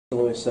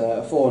Lewis,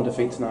 a 4-1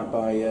 defeat tonight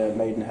by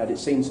Maidenhead. It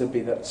seems to be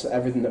that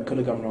everything that could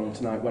have gone wrong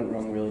tonight went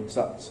wrong, really. Is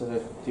that,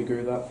 do you agree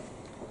with that?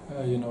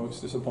 It's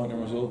a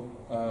disappointing result,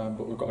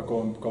 but we've got to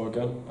go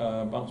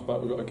again, bounce back.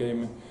 We've got a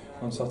game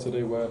on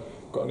Saturday where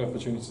we've got an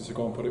opportunity to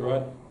go and put it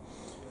right.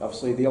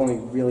 Obviously, the only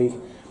really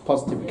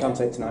positive we can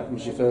take tonight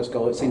was your first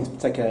goal. It seemed to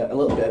take a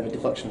little bit of a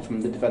deflection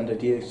from the defender.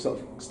 Do you sort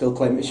of still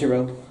claim it's your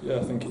own? Yeah,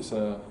 I think it's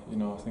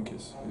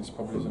it's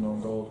probably an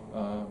own goal,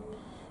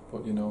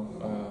 but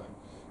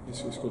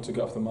it's good to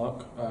get off the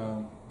mark.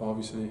 But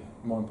obviously,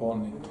 more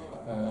importantly,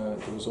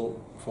 the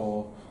result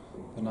for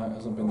the night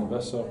hasn't been the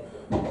best, so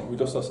we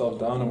dust ourselves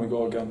down and we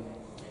go again.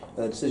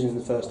 The decisions in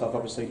the first half,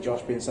 obviously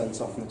Josh being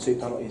sent off and the 2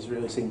 penalties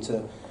really seemed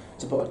to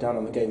put us down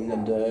on the game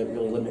and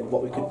really limit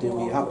what we could do.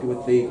 Were you happy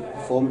with the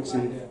performance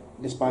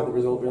despite the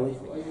result, really?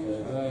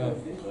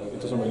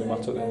 It doesn't really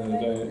matter at the end of the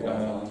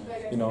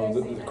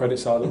day. The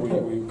credits are that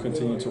we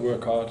continue to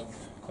work hard.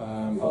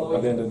 But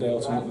at the end of the day,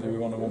 ultimately we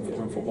want to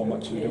win football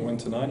matches. We didn't win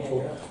tonight, but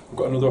we've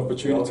got another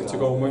opportunity to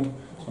go and win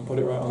and put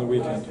it right on the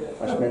weekend.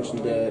 As you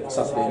mentioned,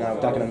 Saturday now,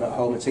 Dagenham at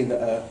home, a team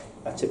that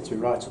are tipped to be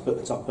right up at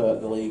the top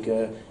of the league.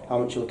 How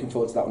much are you looking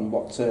forward to that, and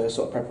what sort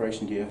of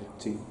preparation do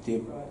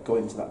you go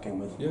into that game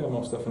with? Yeah,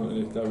 most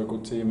definitely. They're a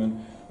good team,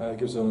 and it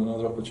gives us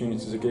another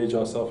opportunity to gauge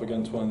ourselves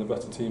against one of the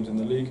better teams in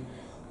the league,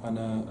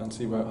 and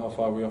see how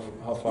far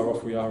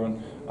off we are.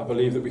 And I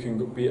believe that we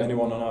can beat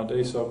anyone on our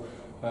day. So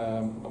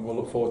we'll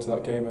look forward to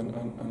that game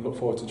and look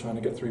forward to trying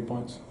to get 3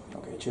 points.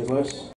 Okay, cheers, Lewis.